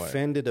 That's why.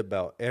 Offended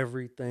about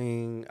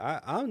everything.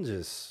 I'm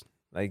just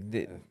Like,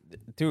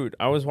 dude,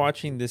 I was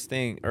watching this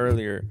thing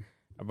earlier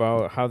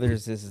about how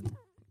there's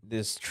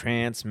this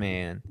trans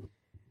man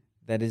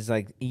that is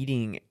like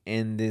eating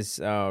in this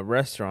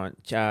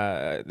restaurant.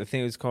 The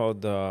thing is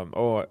called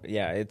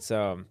it's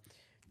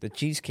the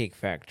Cheesecake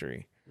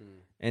Factory,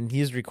 and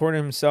he's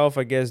recording himself,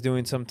 I guess,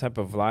 doing some type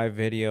of live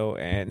video,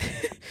 and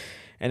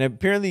and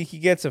apparently he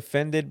gets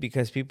offended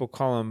because people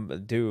call him a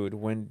dude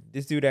when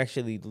this dude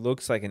actually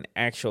looks like an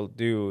actual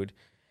dude.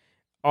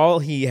 All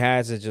he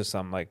has is just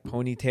some like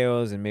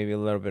ponytails and maybe a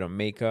little bit of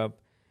makeup,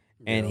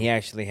 and he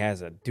actually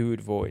has a dude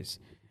voice,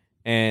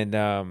 and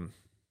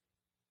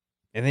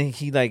then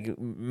he like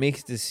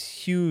makes this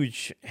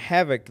huge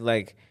havoc,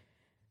 like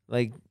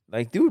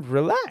dude,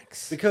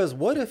 relax. because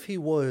what if he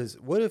was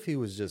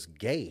just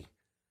gay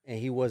and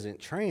he wasn't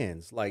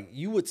trans? Like,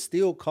 you would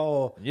still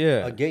call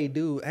a gay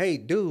dude, hey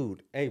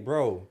dude, hey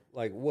bro,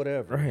 like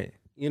whatever, Right.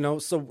 You know,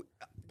 so.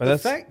 But The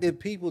that's fact that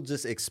people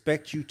just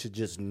expect you to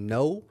just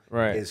know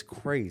Right. is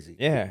crazy.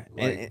 Yeah,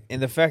 Like-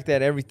 and the fact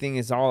that everything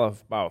is all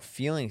about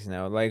feelings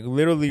now. Like,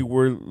 literally,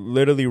 we're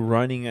literally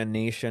running a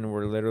nation.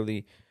 We're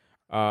literally,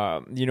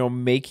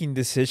 making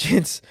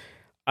decisions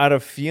out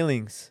of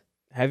feelings.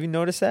 Have you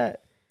noticed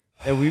that?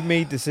 That we've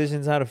made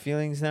decisions out of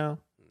feelings now?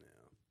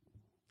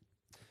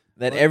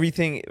 That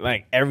everything,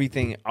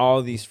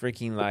 all these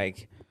freaking,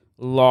 like,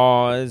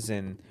 laws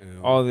and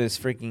all this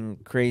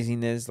freaking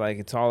craziness, like,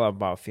 it's all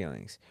about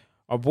feelings.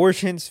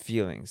 Abortions,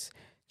 feelings.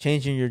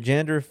 Changing your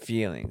gender,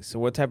 feelings. So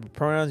what type of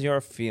pronouns you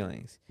are,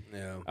 feelings.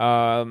 Yeah.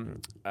 Why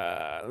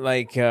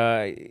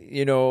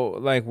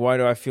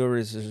do I feel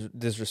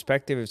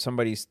disrespected if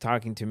somebody's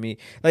talking to me?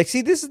 Like,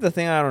 see, this is the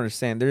thing I don't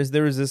understand.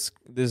 There was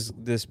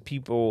this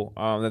people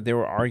that they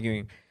were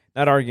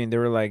not arguing. They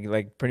were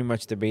like pretty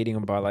much debating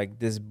about like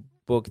this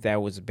book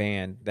that was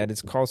banned. That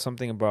it's called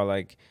something about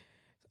like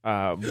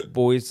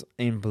boys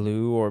in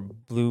blue or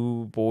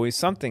blue boys,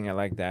 something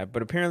like that.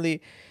 But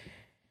apparently,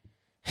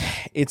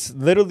 it's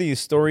literally a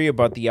story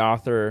about the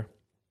author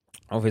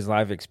of his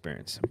life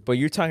experience. But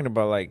you're talking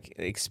about like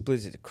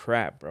explicit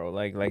crap, bro.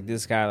 Like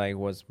this guy like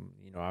was,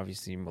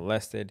 obviously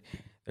molested.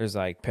 There's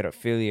like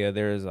pedophilia,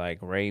 there's like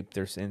rape,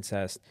 there's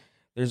incest.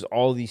 There's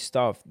all these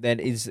stuff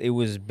it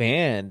was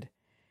banned.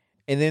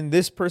 And then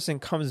this person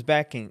comes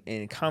back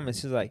and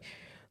comments, he's like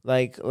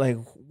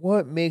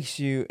what makes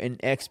you an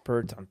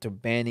expert onto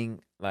banning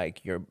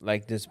like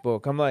this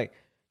book? I'm like,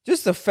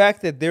 just the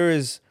fact that there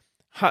is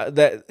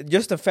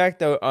just the fact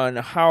that on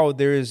how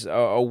there is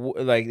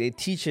like it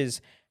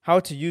teaches how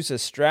to use a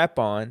strap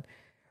on,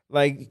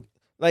 like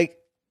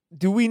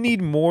do we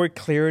need more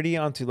clarity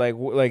onto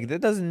like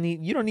that doesn't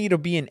need, you don't need to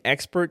be an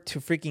expert to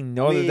freaking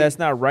know that that's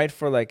not right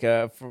for like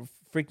for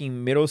freaking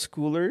middle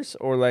schoolers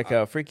or like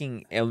a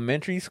freaking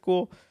elementary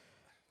school.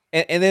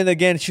 And then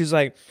again, she's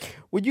like,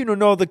 well, you don't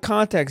know the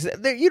context.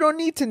 You don't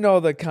need to know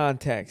the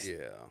context.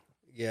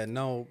 Yeah,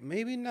 no,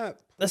 maybe not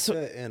put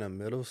that in a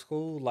middle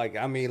school. Like,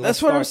 I mean,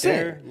 that's what I'm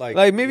saying. There.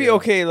 Like maybe,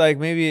 okay, like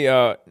maybe,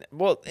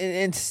 well,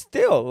 and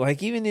still,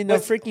 like even in the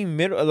freaking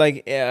middle,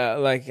 like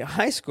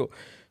high school,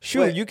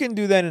 sure, you can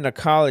do that in a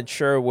college,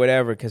 sure,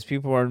 whatever, because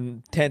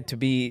people tend to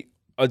be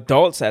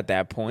adults at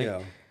that point.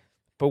 Yeah.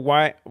 But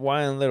why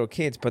on little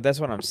kids? But that's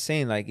what I'm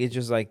saying. Like, it's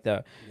just like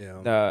the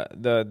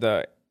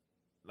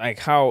like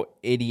how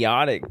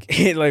idiotic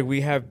like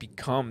we have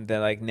become that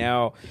like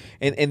now,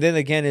 and then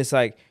again it's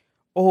like,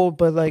 oh,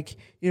 but like,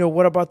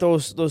 what about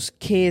those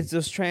kids,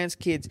 those trans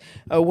kids?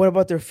 What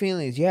about their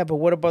feelings? Yeah, but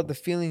what about the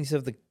feelings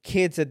of the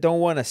kids that don't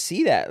want to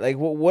see that? Like,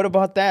 what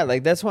about that?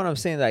 Like, that's what I'm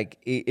saying. Like,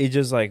 it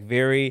just like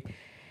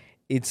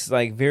it's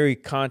like very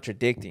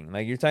contradicting.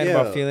 Like, you're talking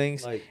about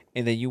feelings, like,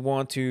 and then you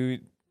want to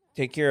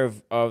take care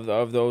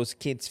of those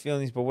kids'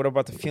 feelings, but what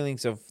about the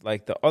feelings of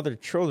like the other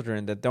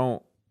children that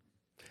don't?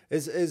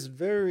 It's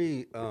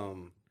very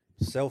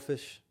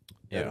selfish,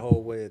 that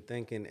whole way of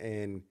thinking.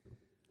 And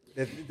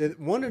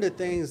one of the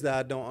things that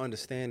I don't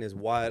understand is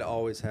why it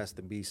always has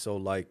to be so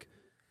like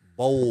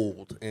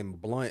bold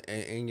and blunt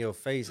and in your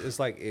face. It's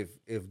like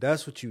if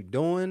that's what you're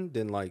doing,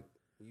 then like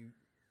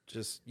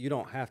you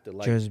don't have to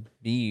like just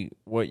be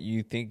what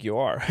you think you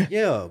are.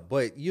 Yeah,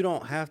 but you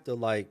don't have to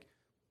like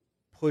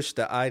push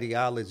the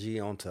ideology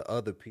onto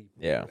other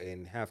people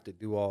and have to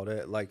do all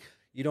that. Like,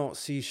 you don't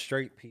see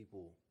straight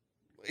people.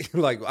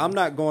 Like, I'm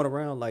not going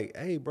around like,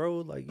 hey, bro,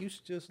 like, you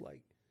should just like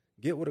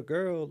get with a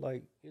girl,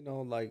 like,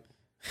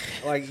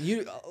 like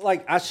you,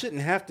 like, I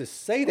shouldn't have to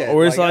say that.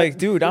 Or it's like,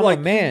 dude, I'm like,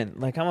 a man.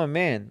 Like, I'm a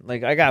man.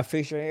 Like, I got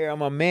facial hair.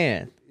 I'm a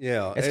man.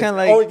 Yeah, it's kind of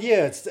like, oh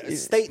yeah,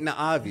 it's stating the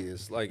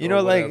obvious, like,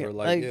 whatever.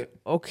 like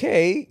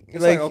okay,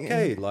 it's like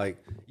okay, like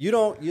you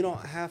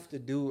don't have to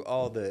do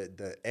all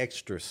the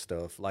extra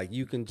stuff. Like,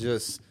 you can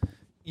just,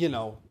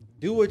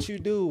 do what you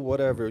do,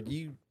 whatever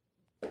you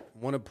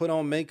want to put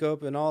on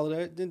makeup and all of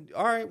that, then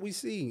all right, we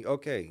see.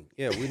 Okay,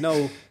 yeah, we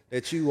know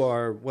that you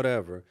are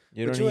whatever.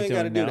 But you ain't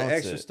got to do the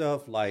extra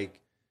stuff.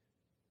 Like,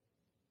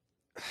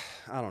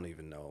 I don't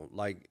even know.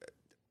 Like,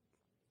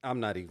 I'm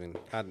not even.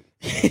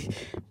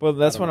 Well,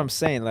 that's what I'm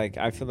saying. Like,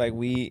 I feel like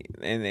we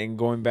and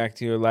going back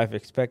to your life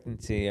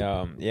expectancy.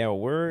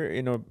 We're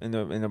in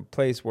a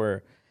place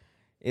where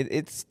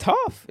it's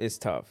tough. It's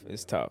tough.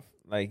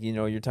 Like,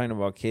 you're talking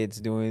about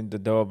kids doing the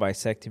double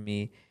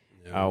vasectomy.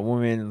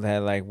 Women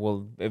that like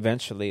will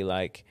eventually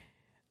like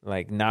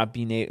not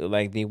being able,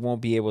 like they won't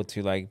be able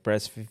to like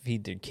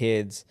breastfeed their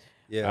kids,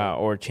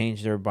 or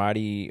change their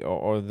body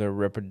or their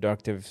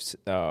reproductive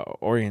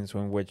organs,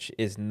 which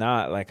is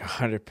not like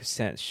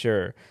 100%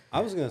 sure.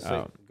 I was gonna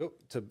say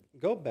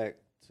go back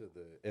to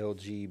the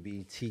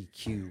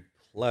LGBTQ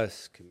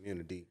plus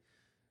community.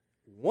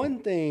 One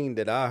thing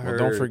that I heard.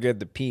 Well, don't forget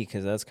the P,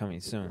 because that's coming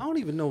soon. I don't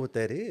even know what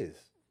that is.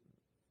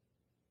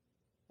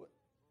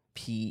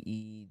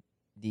 PED.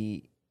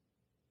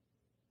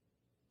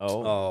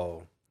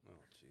 Oh,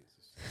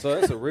 Jesus! So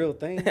that's a real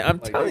thing. I'm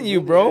like, telling you,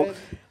 bro.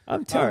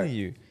 I'm telling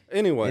you.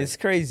 Anyway, it's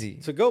crazy.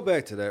 To go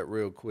back to that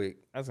real quick.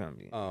 That's gonna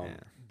be.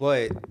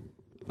 But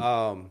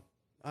I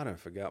done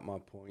forgot my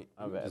point.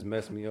 You just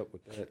messed me up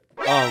with that.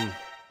 Damn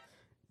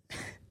it!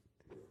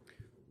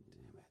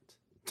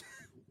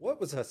 What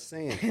was I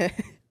saying?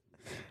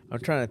 I'm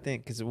trying to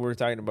think, because we're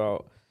talking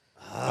about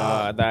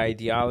the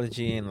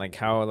ideology and like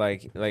how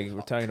like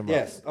we're talking about.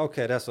 Yes,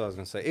 okay, that's what I was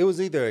gonna say. It was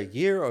either a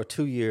year or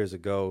 2 years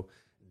ago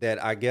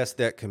that I guess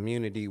that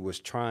community was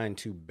trying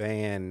to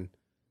ban,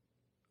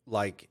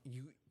 like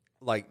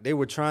they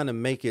were trying to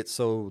make it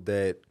so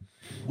that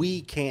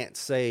we can't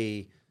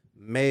say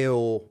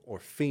male or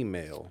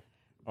female.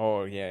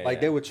 Oh yeah,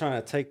 like they were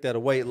trying to take that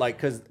away, like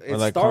because it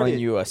like started calling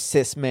you a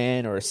cis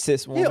man or a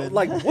cis woman. Yeah,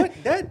 like what?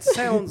 That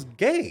sounds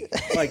gay.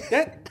 Like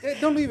that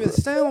don't even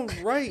sound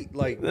right.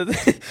 Like, and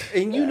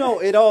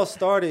it all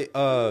started.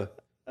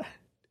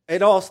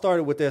 It all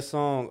started with that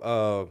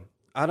song.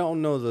 I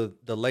don't know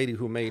the lady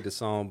who made the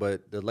song,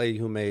 but the lady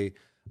who made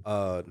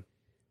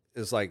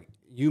is like,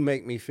 "You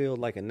Make Me Feel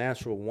Like a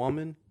Natural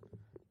Woman."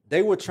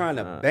 They were trying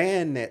to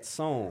ban that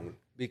song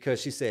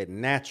because she said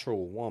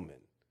 "natural woman."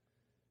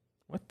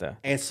 What the?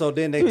 And so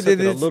then they took it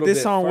a little bit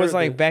This song was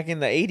further. like back in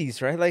the 80s,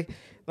 right? Like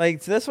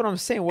Like that's what I'm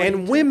saying.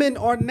 And women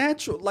are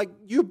natural. Like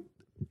you.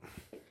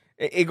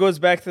 It goes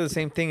back to the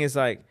same thing as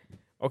like,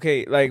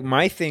 okay, like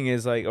my thing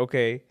is like,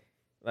 okay,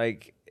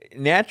 like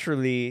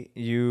naturally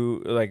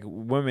you like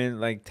women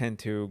like tend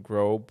to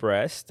grow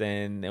breast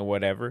and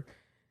whatever.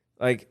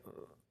 Like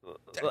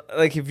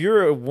if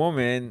you're a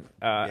woman,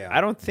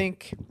 I don't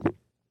think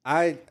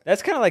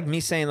that's kind of like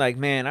me saying like,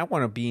 man, I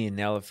want to be an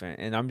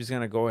elephant and I'm just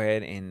gonna go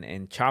ahead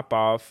and chop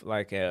off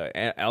like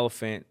a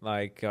elephant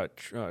like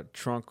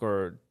trunk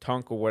or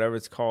tongue or whatever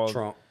it's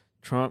called,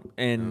 trump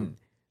and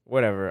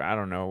whatever, I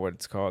don't know what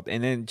it's called,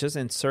 and then just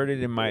insert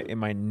it in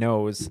my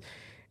nose,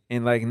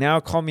 and like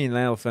now call me an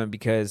elephant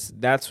because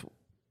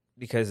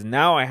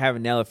now I have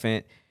an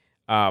elephant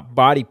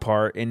body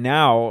part, and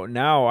now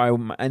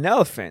I'm an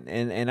elephant,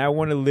 and I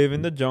want to live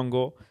in the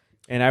jungle,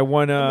 and I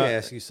want to. Let me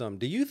ask you something.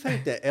 Do you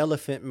think the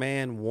Elephant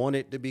Man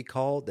wanted to be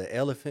called the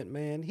Elephant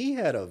Man? He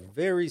had a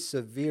very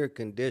severe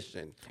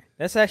condition.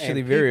 That's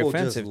actually very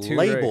offensive just too.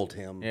 Labeled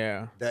right? him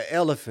the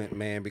Elephant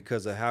Man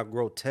because of how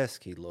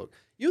grotesque he looked.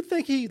 You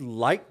think he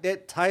liked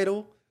that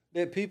title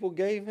that people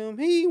gave him?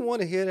 He didn't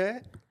want to hear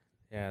that.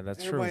 Yeah,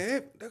 that's true.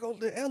 Hey, there goes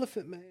the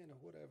Elephant Man or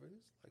whatever.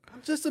 It's like,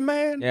 I'm just a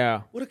man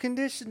with a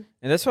condition.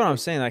 And that's what I'm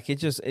saying. Like it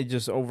just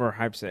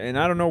overhypes it. And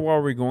I don't know why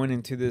we're going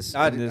into this,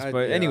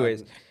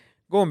 anyways,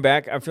 going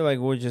back, I feel like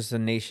we're just a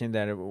nation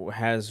that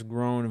has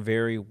grown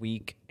very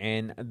weak,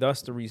 and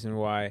thus the reason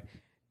why,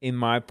 in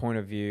my point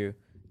of view,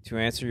 to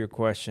answer your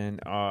question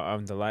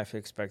of the life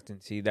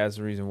expectancy, that's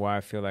the reason why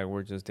I feel like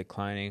we're just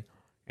declining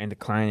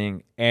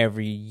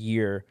every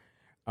year.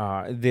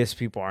 These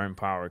people are in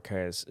power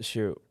because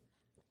shoot,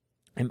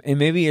 and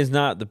maybe it's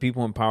not the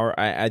people in power.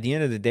 At the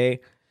end of the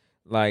day,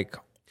 like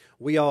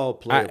we all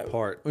play a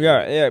part.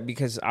 Yeah,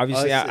 because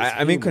obviously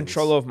I'm in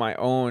control of my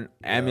own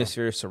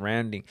atmosphere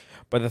surrounding.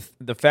 But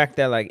the fact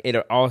that like it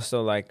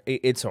also like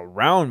it's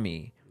around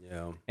me,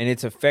 and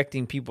it's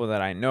affecting people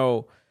that I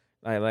know,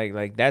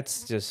 like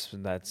that's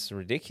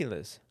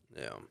ridiculous.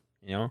 Yeah,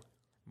 you know.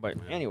 But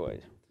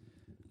anyways,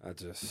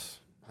 it's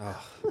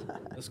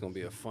gonna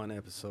be a fun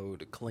episode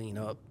to clean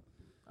up.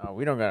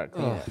 We don't gotta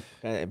clean up.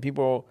 And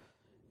people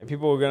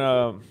are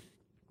gonna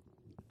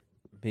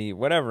be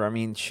whatever. I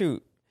mean,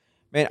 shoot.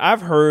 Man,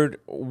 I've heard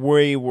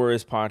way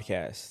worse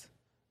podcasts,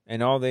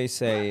 and all they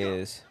say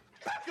is...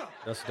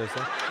 That's what they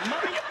say?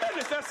 Mind your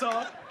business, that's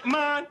all.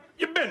 Mind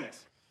your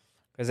business.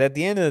 Because at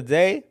the end of the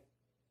day,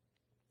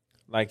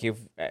 like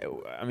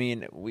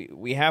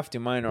we have to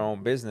mind our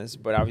own business,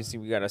 but obviously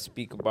we got to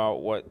speak about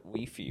what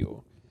we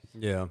feel.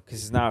 Yeah.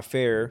 Because it's not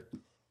fair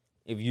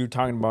if you're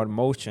talking about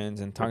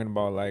emotions and talking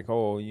about like,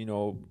 oh, you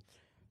know...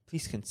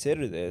 Please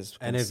consider this.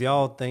 And if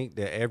y'all think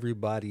that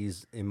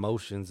everybody's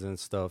emotions and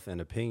stuff and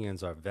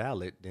opinions are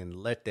valid, then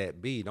let that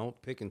be.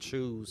 Don't pick and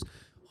choose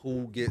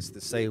who gets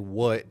to say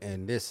what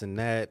and this and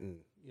that, and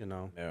you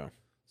know. Yeah.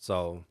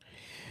 So,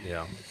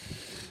 yeah.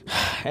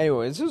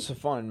 Anyway, it's just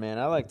fun, man.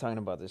 I like talking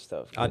about this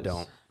stuff. I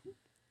don't.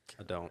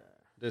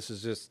 This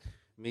is just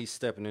me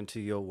stepping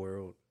into your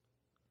world.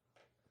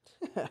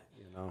 You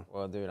know.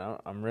 Well, dude,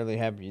 I'm really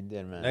happy you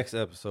did, man. Next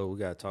episode, we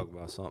got to talk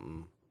about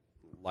something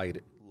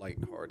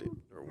lighthearted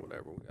or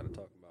whatever. We got to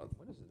talk about.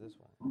 What is this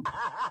one?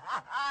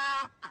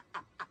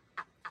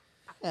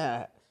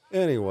 Yeah.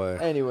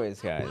 Anyways,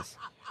 guys,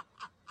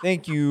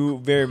 thank you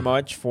very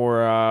much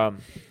for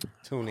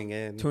tuning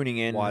in,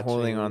 watching,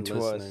 holding on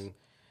to us.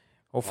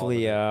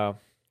 Hopefully,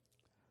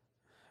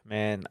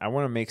 man, I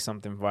want to make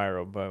something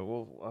viral, but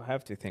we'll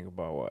have to think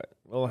about what.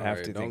 We'll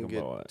have to think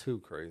about what. Too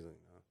crazy.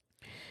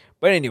 No.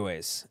 But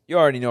anyways, you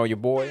already know your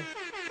boy.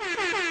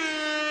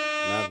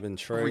 And I've been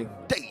Trey.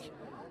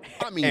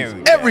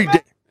 Every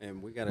day.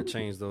 And we got to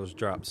change those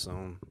drops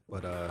soon.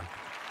 But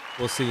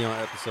we'll see you on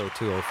episode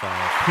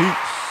 205.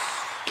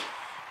 Peace.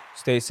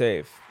 Stay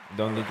safe.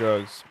 Don't do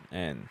drugs.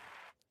 And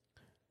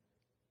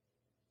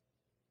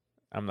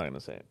I'm not going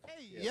to say it.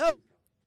 Hey, yo.